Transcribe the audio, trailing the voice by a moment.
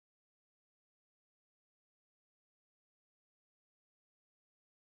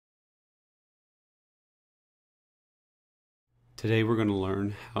Today we're going to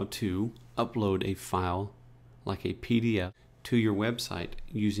learn how to upload a file like a PDF to your website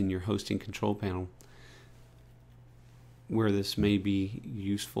using your hosting control panel. Where this may be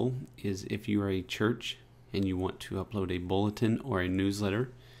useful is if you are a church and you want to upload a bulletin or a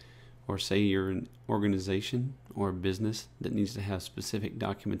newsletter, or say you're an organization or a business that needs to have specific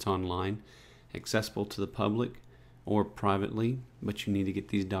documents online accessible to the public or privately, but you need to get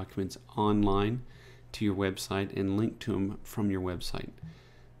these documents online to your website and link to them from your website.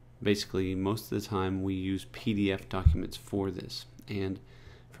 Basically, most of the time we use PDF documents for this, and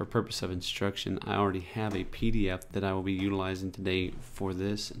for purpose of instruction, I already have a PDF that I will be utilizing today for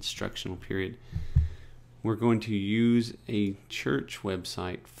this instructional period. We're going to use a church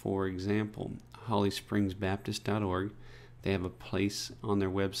website, for example, hollyspringsbaptist.org. They have a place on their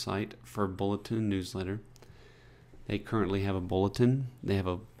website for bulletin and newsletter. They currently have a bulletin. They have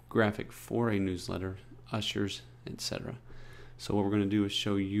a graphic for a newsletter, ushers, etc. So what we're going to do is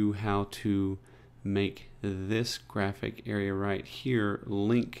show you how to make this graphic area right here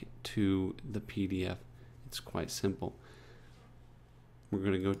link to the PDF. It's quite simple. We're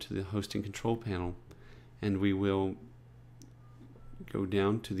going to go to the hosting control panel, and we will go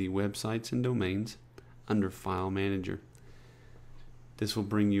down to the websites and domains under File Manager. This will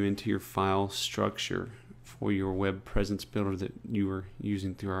bring you into your file structure for your web presence builder that you are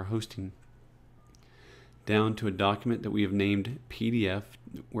using through our hosting, down to a document that we have named PDF,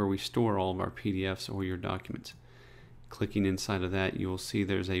 where we store all of our PDFs or your documents. Clicking inside of that, you will see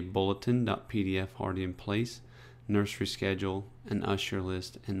there's a bulletin.pdf already in place, nursery schedule, an usher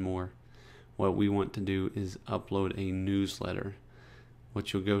list, and more. What we want to do is upload a newsletter.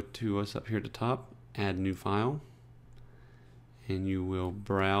 What you'll go to us up here at the top, add new file, and you will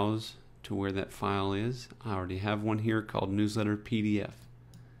browse to where that file is. I already have one here called newsletter PDF.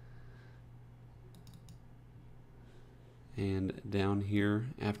 And down here,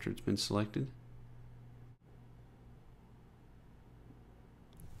 after it's been selected,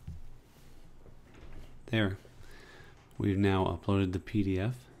 there, we've now uploaded the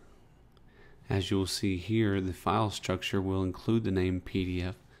PDF. As you'll see here, the file structure will include the name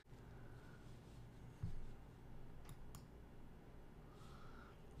PDF.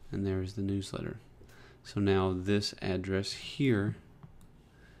 And there's the newsletter. So now this address here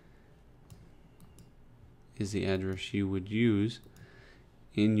is the address you would use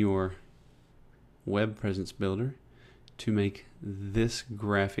in your web presence builder to make this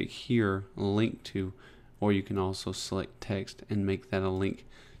graphic here link to, or you can also select text and make that a link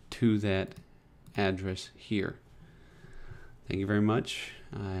to that address here. Thank you very much.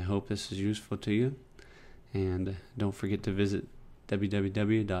 I hope this is useful to you, and don't forget to visit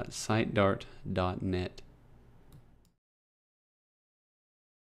www.sitedart.net.